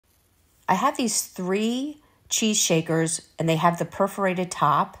I have these 3 cheese shakers, and they have the perforated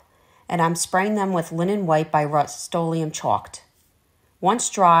top, and I'm spraying them with Linen White by Rust-Oleum Chalked. Once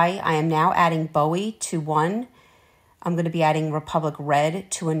dry, I am now adding Bowie to one. I'm going to be adding Republic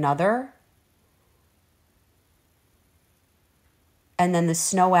Red to another. And then the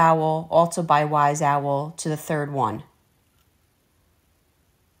Snow Owl, also by Wise Owl, to the third one.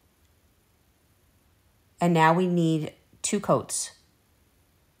 And now we need 2 coats.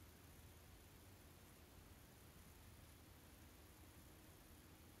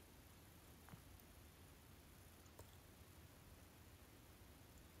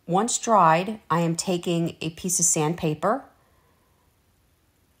 Once dried, I am taking a piece of sandpaper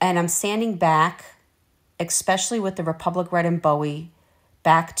and I'm sanding back, especially with the Republic Red and Bowie,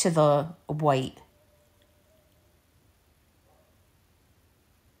 back to the white.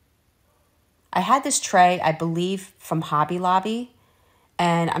 I had this tray, I believe, from Hobby Lobby,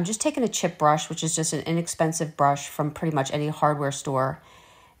 and I'm just taking a chip brush, which is just an inexpensive brush from pretty much any hardware store,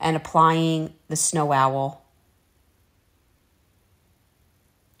 and applying the Snow Owl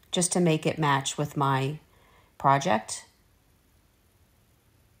just to make it match with my project.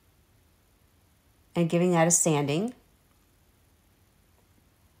 And giving that a sanding.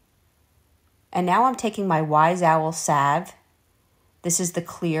 And now I'm taking my Wise Owl salve. This is the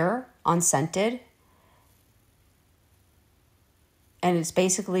clear, unscented. And it's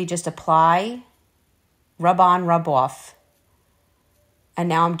basically just apply, rub on, rub off. And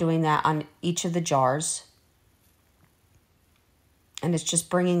now I'm doing that on each of the jars. And it's just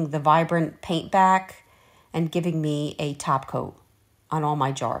bringing the vibrant paint back and giving me a top coat on all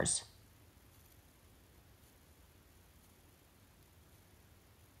my jars.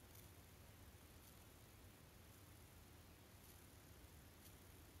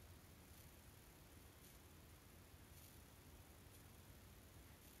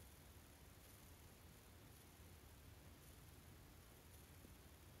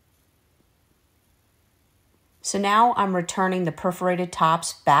 So now I'm returning the perforated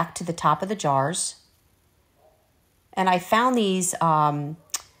tops back to the top of the jars. And I found these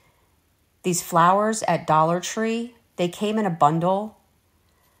flowers at Dollar Tree. They came in a bundle.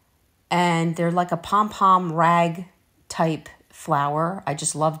 And they're like a pom-pom rag type flower. I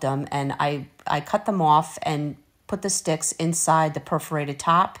just loved them. And I cut them off and put the sticks inside the perforated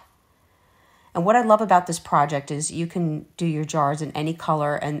top. And what I love about this project is you can do your jars in any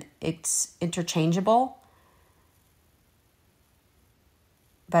color and it's interchangeable.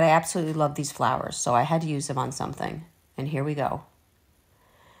 But I absolutely love these flowers, so I had to use them on something. And here we go.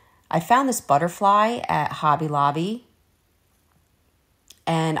 I found this butterfly at Hobby Lobby.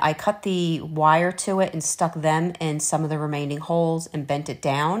 And I cut the wire to it and stuck them in some of the remaining holes and bent it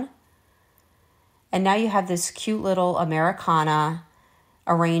down. And now you have this cute little Americana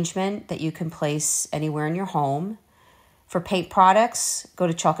arrangement that you can place anywhere in your home. For paint products, go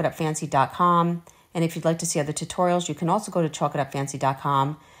to chalkitupfancy.com. And if you'd like to see other tutorials, you can also go to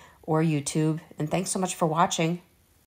chalkitupfancy.com or YouTube. And thanks so much for watching.